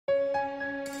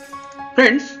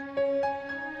Friends,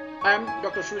 I am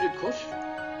Dr. Surajit Ghosh.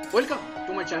 Welcome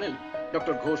to my channel,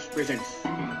 Dr. Ghosh Presents.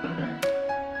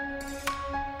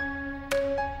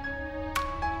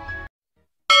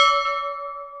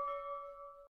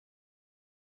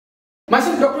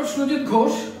 Myself, Dr. Surajit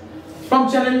Ghosh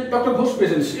from channel Dr. Ghosh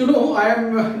Presents. You know, I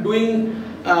am doing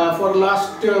for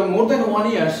last more than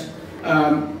 1 year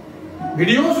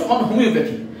videos on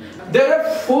homeopathy. There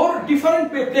are 4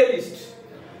 different playlists.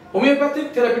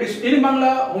 Homeopathic therapeutics in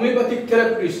Bangla, homeopathic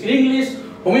therapeutics in English,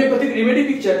 homeopathic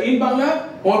remedy picture in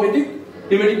Bangla, homeopathic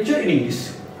remedy picture in English.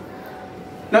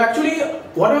 Now actually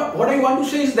what I want to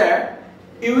say is that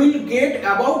you will get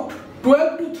about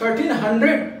 12 to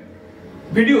 1300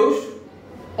 videos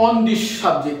on this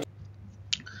subject.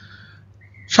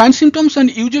 Signs, symptoms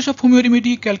and uses of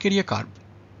Homeo-Remedy Calcarea Carb.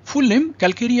 Full name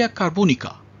Calcarea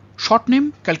Carbonica. Short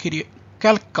name CALC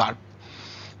Carb.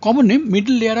 Common name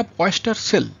middle layer of oyster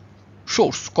cell.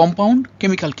 Source compound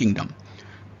chemical kingdom.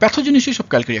 Pathogenesis of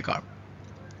Calcarea Carb.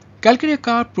 Calcarea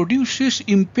Carb produces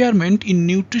impairment in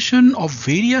nutrition of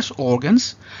various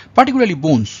organs, particularly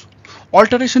bones.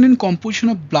 Alteration in composition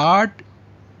of blood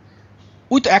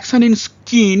with action in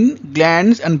skin,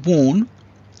 glands and bone,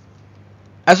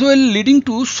 as well leading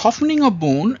to softening of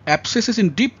bone, abscesses in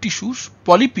deep tissues,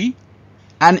 polypi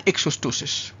and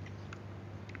exostoses.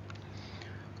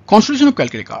 Constitution of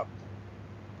Calcarea Carb.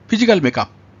 Physical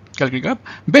makeup. Calcarea Carb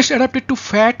best adapted to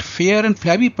fat, fair and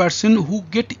flabby person who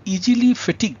get easily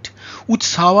fatigued with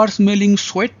sour smelling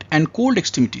sweat and cold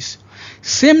extremities.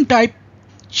 Same type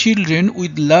children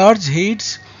with large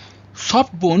heads,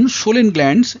 soft bones, swollen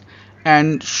glands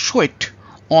and sweat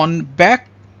on back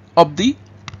of the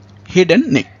head and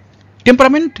neck.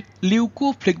 Temperament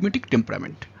leucophlegmatic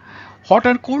temperament. Hot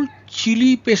and cold,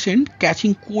 chilly patient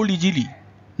catching cold easily.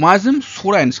 Miasm,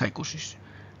 sora and psychosis.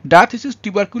 Diathesis,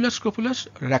 tuberculosis, scrofulous,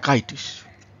 rachitis.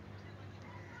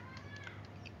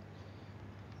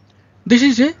 This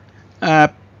is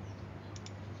a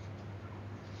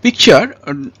picture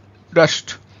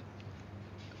just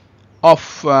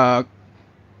of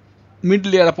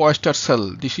middle layer of oyster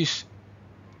cell. This is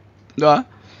the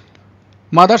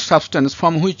mother substance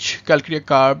from which Calcarea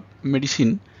Carb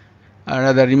medicine,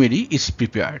 rather remedy, is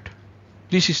prepared.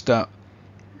 This is the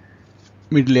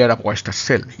middle layer of oyster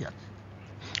cell here.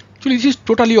 Actually, this is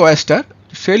totally oyster.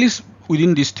 The cell is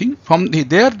within this thing. From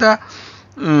there, the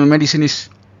medicine is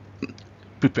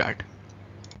prepared.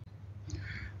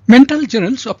 Mental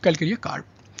journals of Calcarea Carb.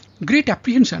 Great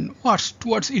apprehension, worse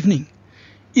towards evening.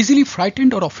 Easily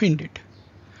frightened or offended.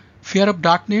 Fear of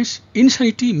darkness,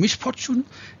 insanity, misfortune,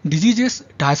 diseases,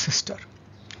 disaster.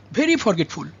 Very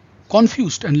forgetful,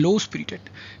 confused and low-spirited.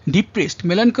 Depressed,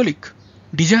 melancholic,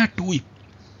 desire to weep.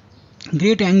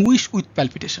 Great anguish with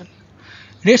palpitation.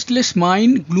 Restless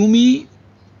mind, gloomy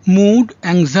mood,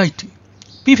 anxiety.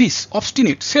 Peevish,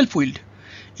 obstinate, self-willed.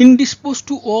 Indisposed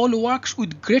to all works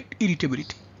with great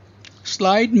irritability.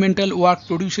 Slight mental work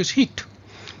produces heat.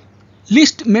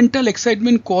 Least mental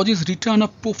excitement causes return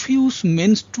of profuse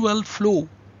menstrual flow.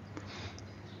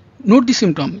 Note the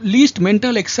symptom. Least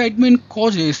mental excitement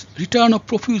causes return of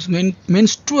profuse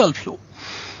menstrual flow.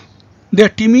 They are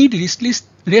timid,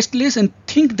 restless and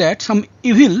think that some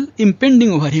evil impending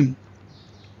over him.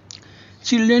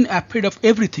 Children afraid of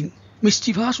everything.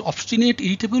 Mischievous, obstinate,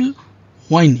 irritable,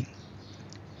 whining.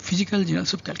 Physical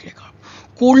journals of Calcarea Carb.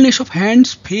 Coldness of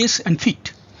hands, face and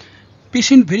feet.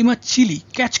 Patient very much chilly,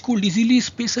 catch cold easily,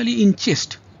 especially in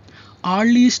chest.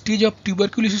 Early stage of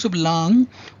tuberculosis of lung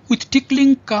with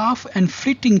tickling, cough and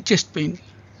fretting chest pain.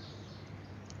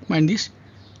 Mind this,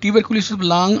 tuberculosis of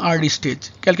lung early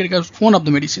stage. Calcarea Carb is one of the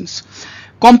medicines.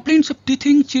 Complaints of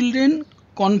teething children,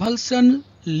 convulsion,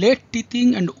 late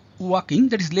teething and walking,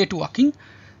 that is late walking,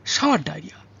 sour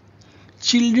diarrhea.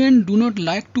 Children do not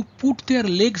like to put their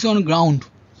legs on ground.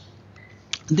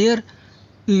 Their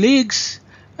legs,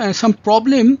 some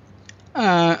problem,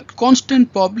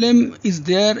 constant problem is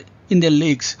there in their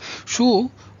legs.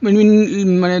 So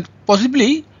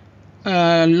possibly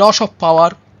loss of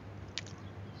power,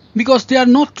 because they are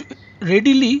not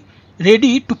ready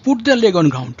to put their leg on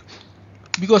ground.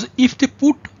 Because if they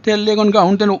put their leg on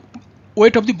ground, then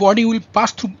weight of the body will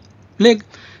pass through leg.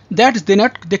 That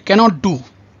they cannot do.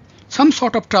 Some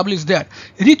sort of trouble is there.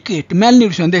 Ricket,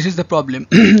 malnutrition, this is the problem.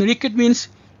 Ricket means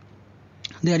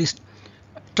there is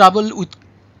trouble with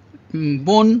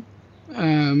bone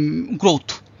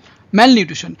growth.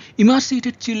 Malnutrition.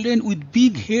 Emaciated children with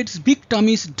big heads, big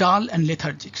tummies, dull and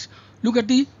lethargic. Look at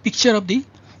the picture of the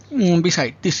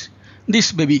beside this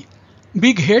baby.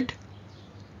 Big head,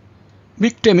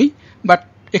 big tummy, but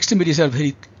extremities are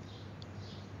very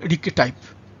ricket type.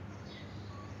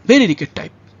 Very ricket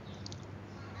type.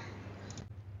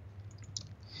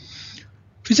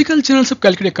 Physical channels of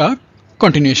calcarea carb.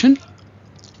 Continuation.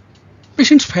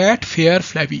 Patient's fat, fair,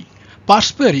 flabby,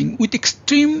 perspiring with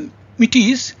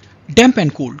extremities damp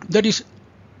and cold. That is,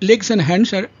 legs and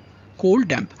hands are cold,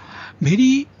 damp.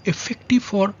 Very effective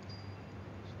for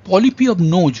polypi of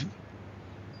nose.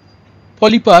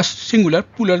 Polypus singular,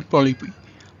 plural polypi.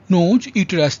 Nose,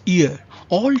 uterus, ear,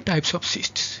 all types of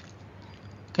cysts.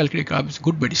 Calcarea carb is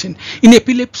good medicine. In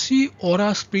epilepsy,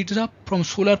 aura spreads up from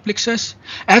solar plexus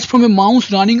as from a mouse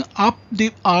running up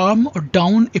the arm or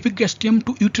down epigastrium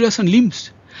to uterus and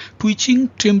limbs. Twitching,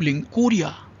 trembling,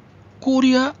 chorea.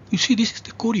 Chorea, you see, this is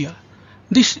the chorea.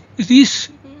 This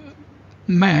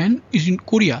man is in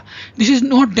chorea. This is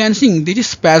not dancing, this is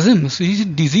spasms, this is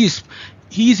disease.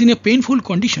 He is in a painful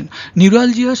condition.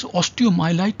 Neuralgias,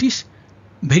 osteomyelitis,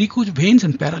 varicose veins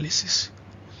and paralysis.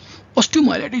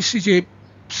 Osteomyelitis is a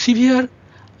severe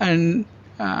and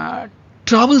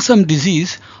troublesome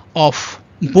disease of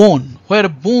bone, where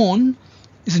bone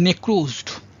is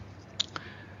necrosed.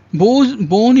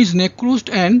 Bone is necrosed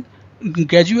and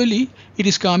gradually it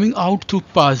is coming out through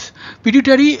pus.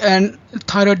 Pituitary and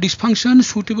thyroid dysfunction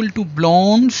suitable to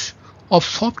blondes of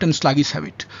soft and sluggish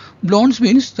habit. Blondes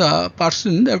means the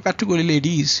person, particularly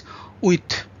ladies,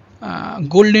 with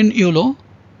golden yellow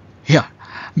hair.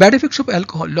 Bad effects of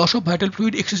alcohol, loss of vital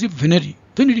fluid, excessive venery.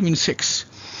 Venery means sex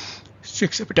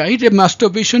appetite,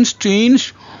 masturbation,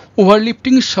 strains,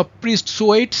 overlifting, suppressed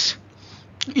sweats,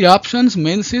 eruptions,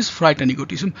 menses, fright and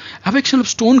egotism. Affection of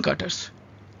stone cutters.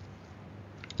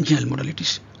 General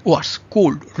modalities: worse,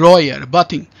 cold, raw air,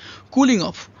 bathing, cooling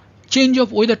off, change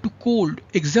of weather to cold,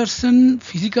 exertion,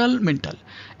 physical, mental,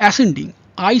 ascending,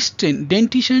 eye strain,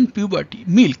 dentition, puberty,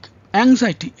 milk,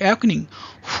 anxiety, awakening,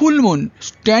 full moon,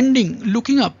 standing,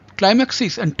 looking up,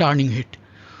 climaxes and turning head.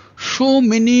 So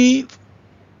many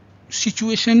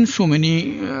situations, so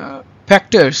many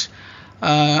factors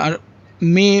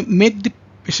may make the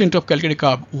patient of calcarea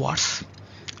carb worse.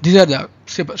 These are the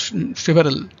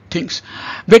several things.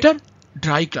 Better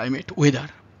dry climate, weather.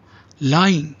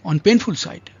 Lying on painful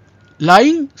side.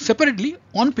 Lying separately,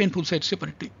 on painful side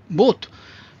separately. Both.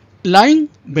 Lying,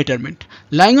 betterment.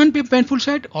 Lying on painful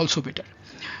side, also better.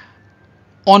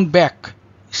 On back,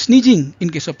 sneezing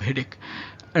in case of headache.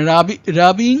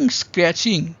 Rubbing,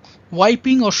 scratching,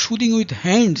 wiping or soothing with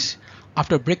hands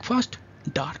after breakfast,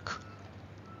 dark.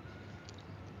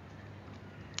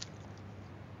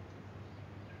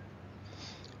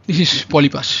 This is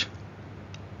polypus.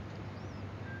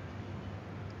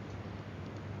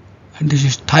 And this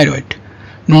is thyroid.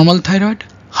 Normal thyroid,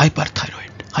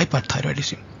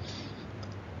 hyperthyroidism.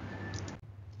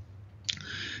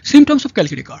 Symptoms of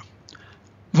calcarea carb.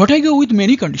 Vertigo with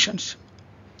many conditions.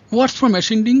 Worse from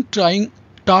ascending,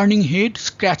 turning head,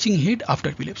 scratching head after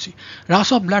epilepsy.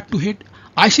 Rush of blood to head,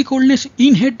 icy coldness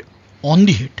in head, on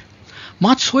the head.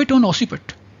 Much sweat on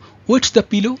occiput. Wets the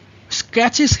pillow,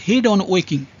 scratches head on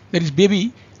waking. That is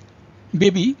baby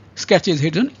scratches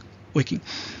head on waking.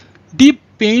 Deep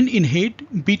pain in head,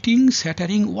 beating,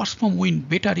 shattering, worse from wind,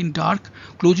 better in dark,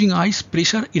 closing eyes,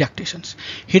 pressure, irritations.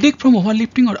 Headache from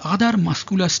overlifting or other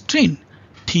muscular strain.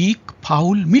 Thick,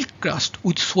 foul, milk crust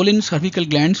with swollen cervical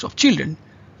glands of children.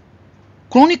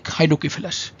 Chronic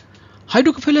hydrocephalus.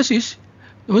 Hydrocephalus is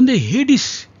when the head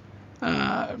is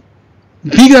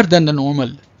bigger than the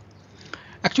normal.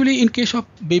 Actually, in case of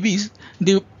babies,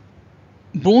 the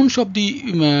bones of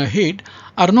the head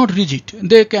are not rigid.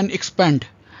 They can expand.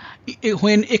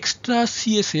 When extra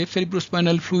CSF,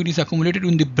 cerebrospinal fluid, is accumulated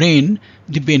in the brain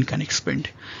can expand.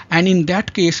 And in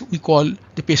that case, we call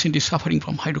the patient is suffering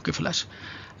from hydrocephalus.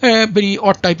 A very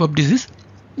odd type of disease.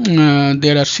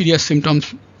 There are serious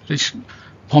symptoms: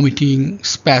 vomiting,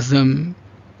 spasm,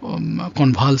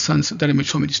 convulsions. There are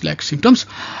so many like symptoms.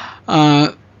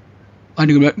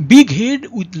 Big head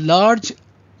with large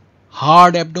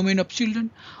hard abdomen of children,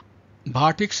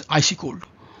 vertex, icy cold,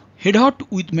 head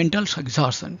hot with mental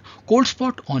exhaustion, cold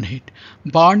spot on head,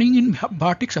 burning in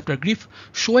vertex after grief,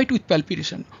 sweat with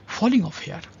palpitation, falling of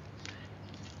hair.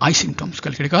 Eye symptoms,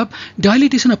 calcarea carb.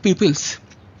 Dilatation of pupils.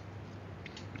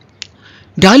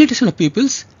 Dilatation of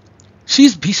pupils,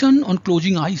 sees vision on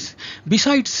closing eyes,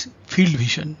 besides field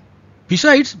vision.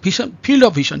 Besides field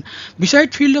of vision.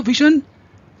 Besides field of vision,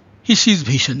 he sees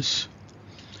visions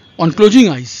on closing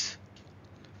eyes.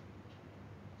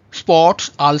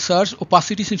 Spots, ulcers,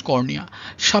 opacities in cornea,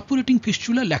 suppurating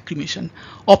fistula, lacrimation,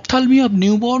 ophthalmia of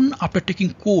newborn after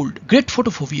taking cold, great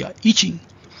photophobia, itching,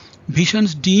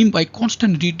 visions dim by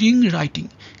constant reading, writing,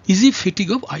 easy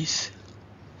fatigue of eyes.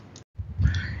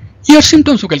 Ear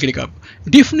symptoms of calcarea carb.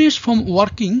 Deafness from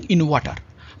working in water,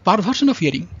 perversion of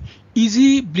hearing,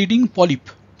 easy bleeding, polyp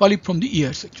from the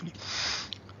ears actually.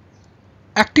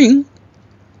 Acting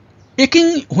Aching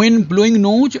when blowing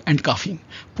nose and coughing.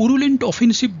 Purulent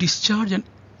offensive discharge and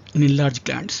in enlarged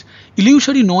glands.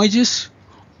 Illusory noises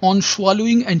on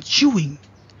swallowing and chewing.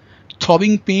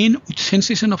 Throbbing pain with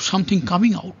sensation of something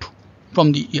coming out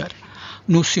from the ear.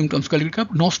 Nose symptoms: Calcarea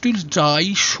carb. Nostrils dry,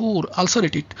 sore,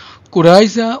 ulcerated.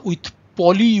 Coryza with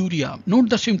polyuria. Note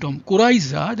the symptom.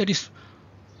 Coryza, that is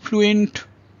fluent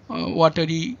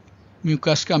watery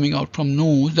mucus coming out from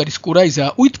nose, that is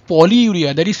coryza, with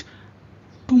polyuria, that is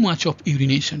too much of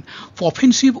urination. For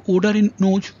offensive odor in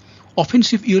nose,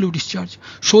 offensive yellow discharge,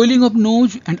 swelling of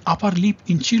nose and upper lip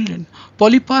in children,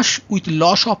 polypus with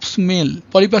loss of smell,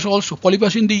 polypus also,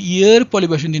 polypus in the ear,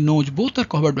 polypus in the nose, both are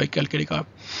covered by Calcarea carb.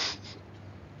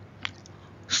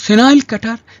 Senile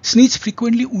catarrh, sneeze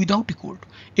frequently without a cold.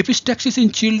 Epistaxis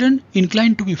in children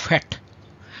inclined to be fat.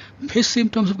 Face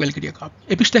symptoms of Calcarea carb.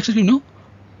 Epistaxis, you know,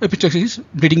 epistaxis is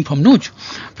bleeding from nose.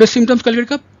 Face symptoms Calcarea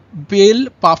carb: pale,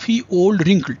 puffy, old,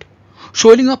 wrinkled.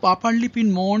 Swelling of upper lip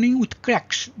in morning with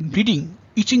cracks, bleeding,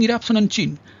 itching, eruption on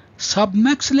chin.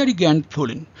 Submaxillary gland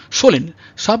swollen.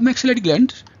 Submaxillary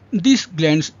glands, this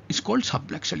glands is called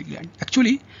submaxillary gland.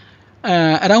 Actually,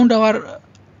 around our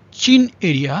chin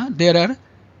area there are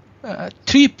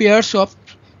 3 pairs of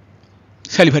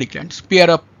salivary glands.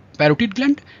 Pair of parotid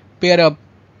gland, pair of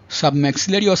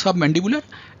submaxillary or submandibular,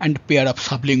 and pair of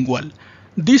sublingual.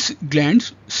 These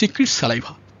glands secrete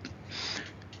saliva.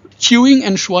 Chewing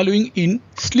and swallowing in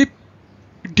sleep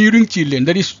during children,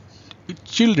 that is,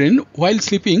 children while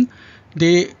sleeping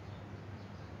they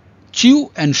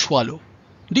chew and swallow.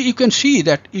 You can see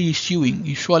that he is chewing,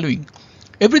 he is swallowing,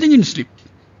 everything in sleep.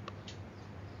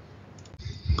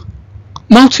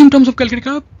 Mouth symptoms of Calcarea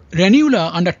carb: ranula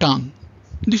under tongue.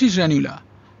 This is ranula.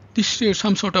 This is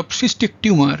some sort of cystic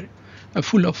tumor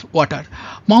full of water.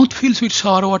 Mouth fills with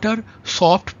sour water,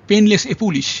 soft, painless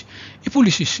epulish.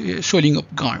 Epulish is swelling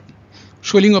of gum.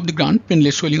 Swelling of the gland,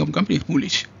 painless swelling of gum,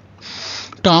 epulish.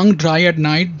 Tongue dry at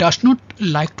night, does not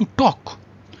like to talk.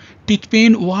 Teeth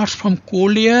pain worse from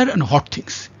cold air and hot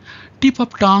things. Tip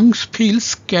of tongue feels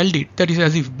scalded, that is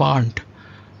as if burnt.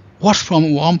 Worse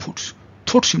from warm foods.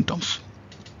 Throat symptoms: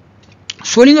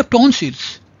 swelling of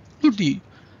tonsils. Note the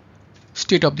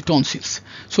state of the tonsils.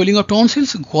 Swelling of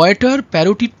tonsils, goiter,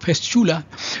 parotid fistula,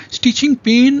 stitching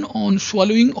pain on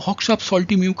swallowing, hawks of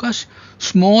salty mucus,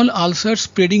 small ulcers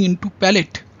spreading into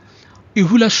palate,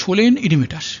 uvula swollen,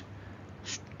 edematous.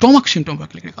 Stomach symptom of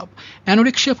Calcarea carb: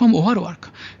 anorexia from overwork,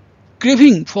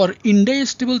 craving for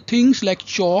indigestible things like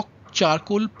chalk,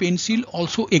 charcoal, pencil,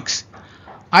 also eggs,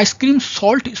 ice cream,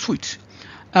 salt, sweets,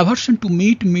 aversion to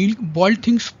meat, milk, boiled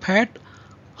things, fat,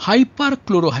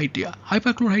 hyperchlorhydria.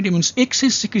 Hyperchlorhydria means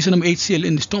excess secretion of HCl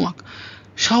in the stomach.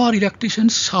 Sour eructation,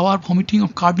 sour vomiting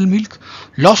of curdled milk,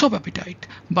 loss of appetite.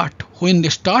 But when they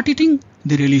start eating,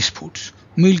 they release foods.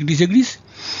 Milk disagrees.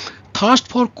 Thirst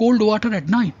for cold water at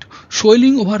night.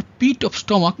 Swelling over pit of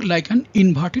stomach like an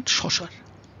inverted saucer.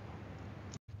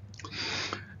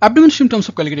 Abdomen symptoms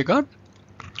of Calcarea carb: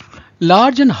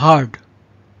 large and hard.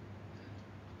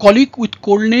 Colic with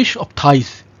coldness of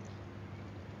thighs.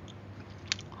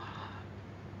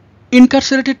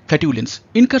 Incarcerated flatulence.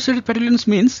 Incarcerated flatulence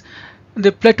means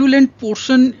the flatulent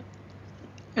portion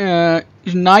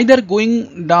is neither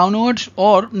going downwards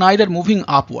or neither moving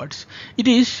upwards. It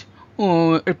is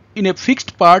in a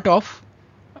fixed part of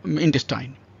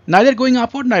intestine, neither going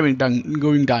upward, neither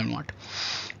going downward.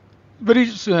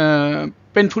 Very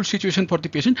painful situation for the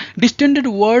patient. Distended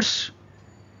words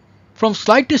from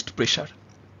slightest pressure.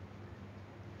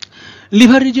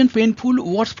 Liver region painful,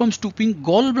 worse from stooping.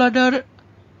 Gallbladder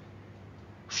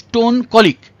stone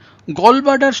colic.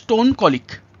 Gallbladder stone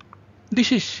colic.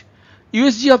 This is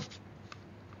USG of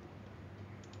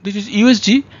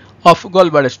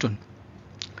gallbladder stone.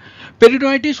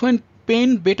 Peritonitis when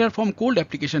pain better from cold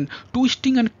application.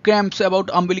 Twisting and cramps about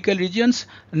umbilical regions.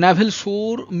 Navel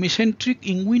sore. Mesenteric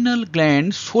inguinal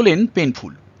gland swollen,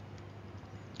 painful.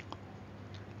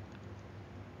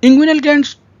 Inguinal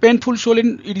glands painful,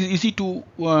 swollen, it is easy to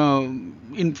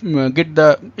get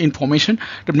the information.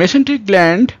 The mesenteric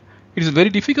gland, it is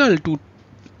very difficult to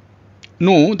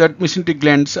know that mesenteric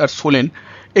glands are swollen.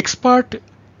 Expert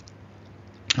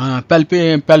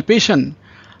palpation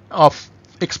of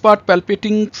expert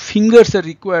palpating fingers are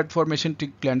required for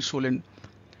mesenteric gland swollen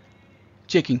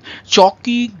checking.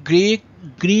 Chalky, grey,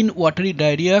 green, watery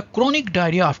diarrhea, chronic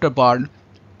diarrhea after burn.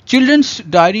 Children's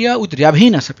diarrhea with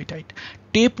ravenous appetite.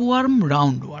 Tapeworm,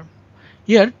 roundworm.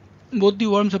 Here both the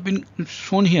worms have been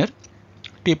shown here.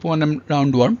 Tapeworm and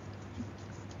roundworm.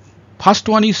 First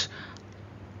one is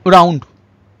round.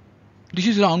 This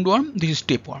is roundworm. This is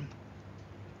tapeworm.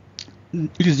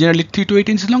 It is generally 3 to 8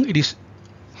 inches long. It is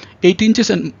 8 inches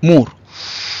and more.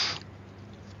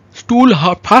 Stool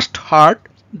first hard,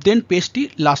 then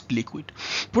pasty, last liquid.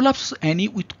 Prolapse any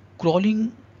with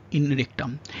crawling in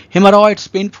rectum. Hemorrhoids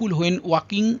painful when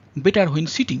walking, better when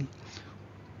sitting.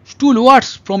 Stool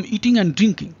worse from eating and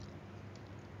drinking.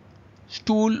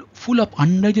 Stool full of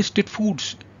undigested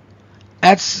foods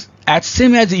as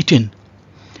same as eaten.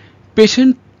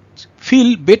 Patients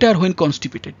feel better when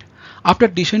constipated. After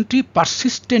dysentery,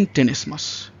 persistent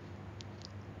tenesmus.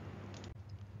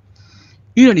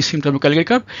 Urinary symptoms of Calcarea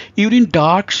carb: urine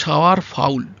dark, sour,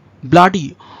 foul,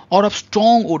 bloody, or of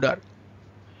strong odor.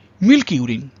 Milky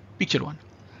urine, picture 1,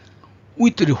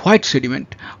 with white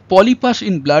sediment. Polypus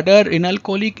in bladder, renal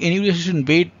colic, enuresis in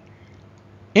bed.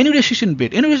 Enuresis in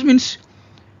bed. Enuresis means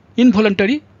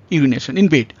involuntary urination in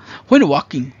bed. When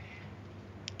walking.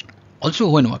 Also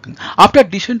when walking. After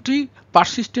dysentery,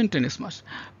 persistent tenesmus.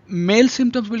 Male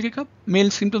symptoms will get up.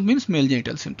 Male symptoms means male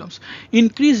genital symptoms.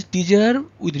 Increased desire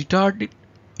with retarded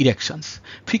erections.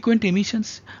 Frequent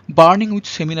emissions. Burning with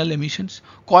seminal emissions.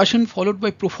 Caution followed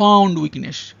by profound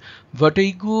weakness.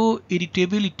 Vertigo,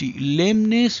 irritability,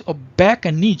 lameness of back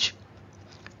and knees.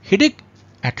 Headache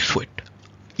at sweat.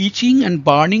 Itching and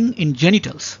burning in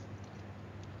genitals.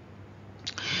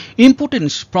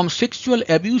 Impotence from sexual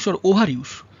abuse or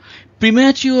overuse.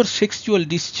 Premature sexual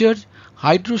discharge.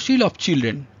 Hydrocele of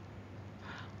children.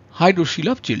 Hydrocele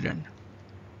of children.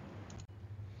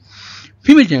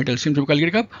 Female genital symptoms of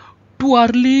Calcarea carb: too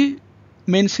early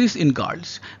menses in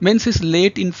girls. Menses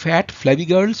late in fat, flabby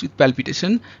girls with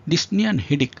palpitation, dyspnea and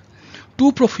headache.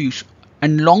 Too profuse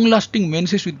and long-lasting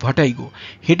menses with vertigo,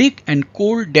 headache and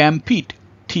cold damp feet,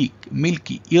 thick,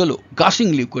 milky, yellow,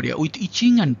 gushing leukorrhea with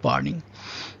itching and burning.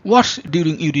 Worse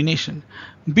during urination.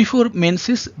 Before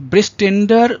menses, breast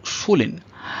tender, swollen.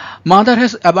 Mother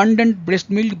has abundant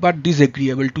breast milk but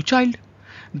disagreeable to child.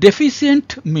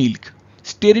 Deficient milk.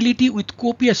 Sterility with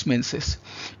copious menses.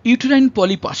 Uterine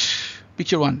polypus.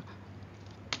 Picture 1.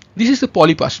 This is the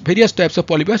polypus. Various types of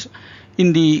polypus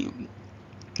in the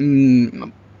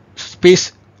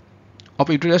space of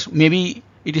uterus. Maybe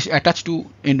it is attached to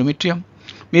endometrium.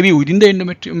 Maybe within the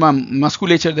endometrium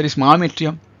musculature there is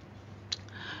myometrium.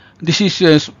 This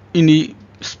is in the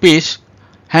space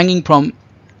hanging from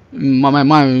my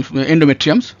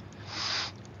endometriums.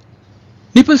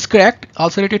 Nipples cracked,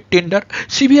 ulcerated, tender,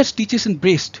 severe stitches in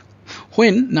breast.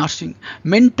 When nursing,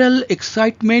 mental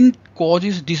excitement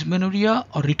causes dysmenorrhea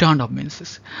or return of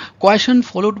menses. Caution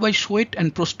followed by sweat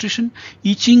and prostration,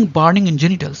 itching, burning in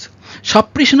genitals.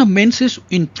 Suppression of menses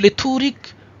in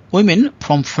plethoric women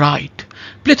from fright.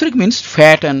 Plethoric means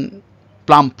fat and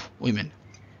plump women.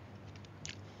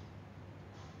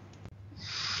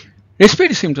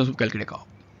 Respiratory symptoms of Calcarea carb: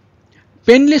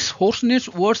 painless hoarseness,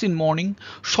 worse in morning,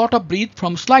 short of breath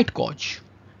from slight cause.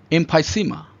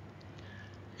 Emphysema.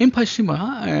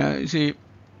 Emphysema is a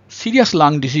serious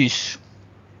lung disease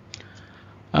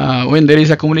when there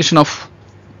is accumulation of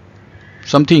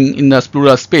something in the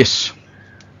pleural space.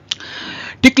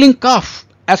 Tickling cough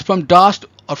as from dust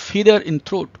or feather in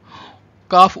throat.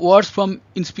 Cough worse from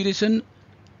inspiration,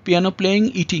 piano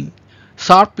playing, eating.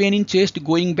 Sharp pain in chest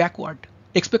going backward.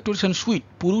 Expectoration sweet,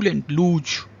 purulent,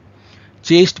 loose.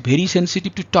 Chest very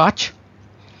sensitive to touch,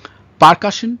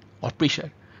 percussion or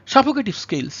pressure. Suffocative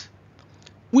scales.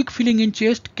 Weak feeling in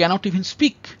chest, cannot even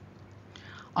speak.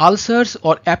 Ulcers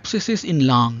or abscesses in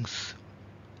lungs.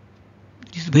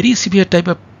 This is very severe type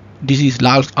of disease.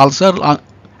 Ulcer,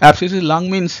 abscesses in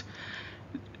lung means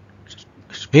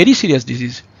very serious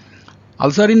disease.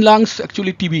 Ulcer in lungs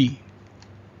actually TB.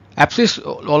 Abscess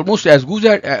almost as good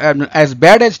as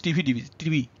bad as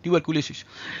TB, tuberculosis.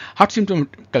 Heart symptom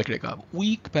Calcarea carb: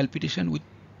 weak palpitation with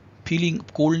feeling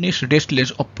coldness,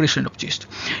 restless, oppression of chest.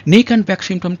 Neck and back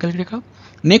symptom Calcarea carb: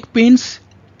 neck pains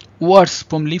worse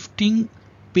from lifting,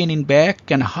 pain in back,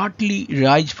 can hardly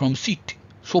rise from seat.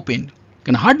 So pain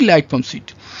can hardly rise from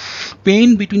seat.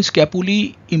 Pain between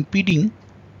scapulae impeding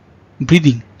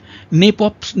breathing. Nape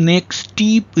of neck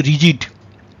steep, rigid.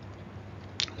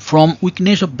 From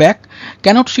weakness of back,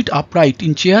 cannot sit upright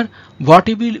in chair.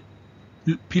 Vertebrae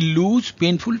feel loose,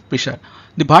 painful, pressure.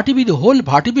 The vertebrae, the whole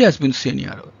vertebrae has been seen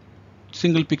here.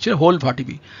 Single picture, whole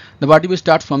vertebrae. The vertebrae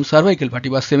starts from cervical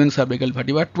vertebra, 7 cervical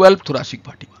vertebra, 12 thoracic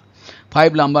vertebra,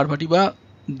 5 lumbar vertebra,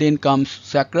 then comes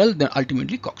sacral, then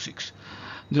ultimately coccyx.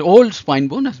 The whole spine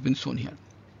bone has been shown here.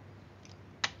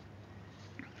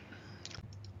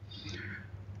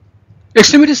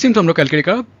 Extremity symptoms of Calcarea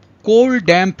carb: cold,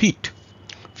 damp feet.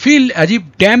 Feel as if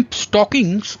damp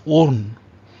stockings worn.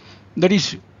 That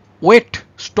is, wet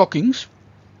stockings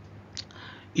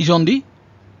is on the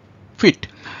feet.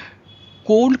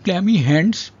 Cold, clammy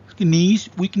hands, knees,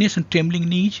 weakness and trembling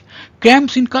knees,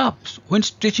 cramps in calves when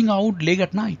stretching out leg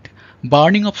at night,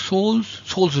 burning of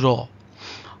soles raw,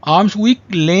 arms weak,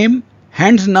 lame,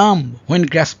 hands numb when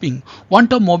grasping,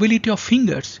 want of mobility of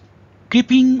fingers,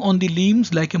 creeping on the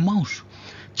limbs like a mouse,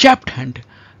 chapped hand,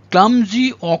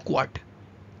 clumsy, awkward,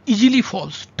 easily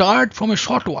falls, tired from a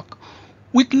short walk,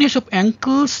 weakness of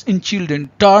ankles in children,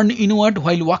 turn inward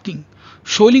while walking,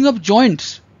 swelling of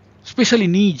joints, especially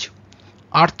knees,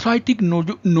 arthritic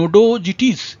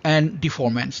nodosities and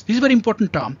deformants. This is a very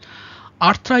important term.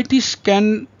 Arthritis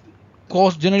can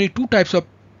cause generally two types of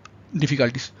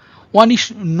difficulties. One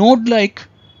is node-like,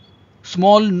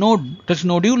 small node, that's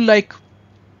nodule-like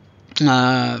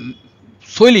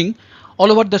swelling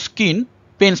all over the skin,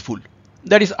 painful.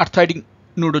 That is arthritic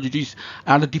nodosities.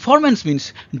 And the deformants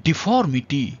means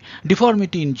deformity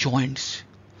in joints.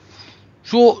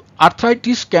 So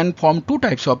arthritis can form two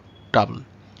types of trouble.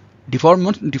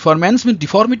 Deformants means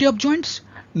deformity of joints.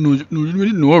 Nodosities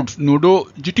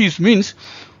means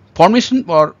formation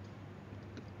or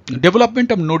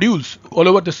development of nodules all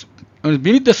over the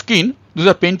beneath the skin. Those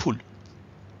are painful.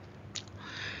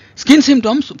 Skin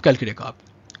symptoms of calcarea carb: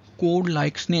 cold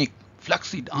like snake,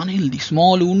 flaccid, unhealthy,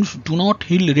 small wounds do not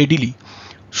heal readily,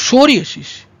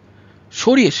 psoriasis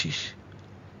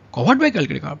covered by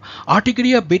calcarea carb,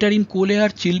 urticaria better in cold air,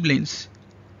 chilblains,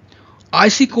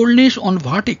 icy coldness on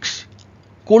vertex,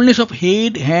 coldness of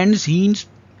head, hands,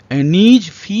 knees,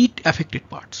 feet, affected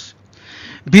parts,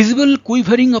 visible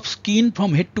quivering of skin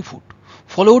from head to foot,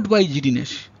 followed by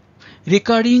giddiness,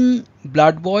 recurring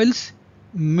blood boils,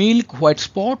 milk white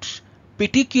spots,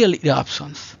 petechial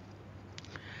eruptions.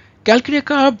 Calcarea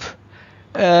carb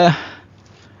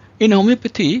in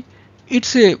homeopathy,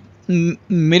 it's a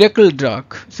miracle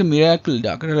drug. It's a miracle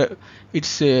drug.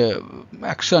 Its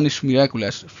action is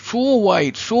miraculous. So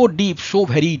wide, so deep, so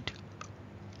varied.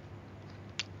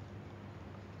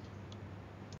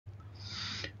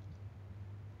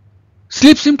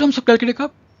 Sleep symptoms of calcarea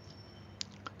carb: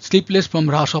 sleepless from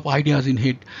rush of ideas in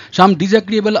head. Some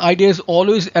disagreeable ideas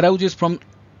always arouses from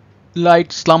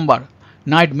light slumber.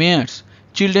 Nightmares.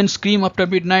 Children scream after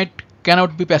midnight,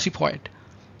 cannot be pacified.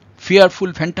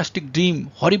 Fearful, fantastic dream,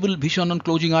 horrible vision on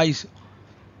closing eyes.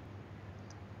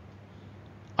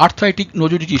 Arthritic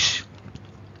nodosities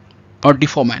or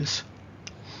deformants.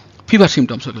 Fever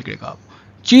symptoms of calcarea carb: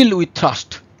 chill with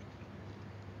thrust,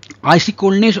 icy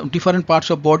coldness of different parts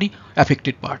of body,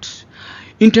 affected parts,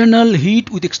 internal heat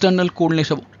with external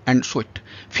coldness and sweat,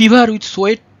 fever with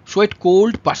sweat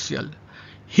cold partial,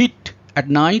 heat at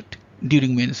night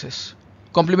during menses.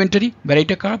 Complementary: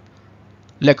 Varieta carb,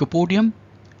 Lycopodium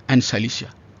and Silesia.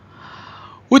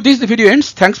 With this the video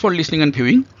ends. Thanks for listening and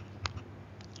viewing.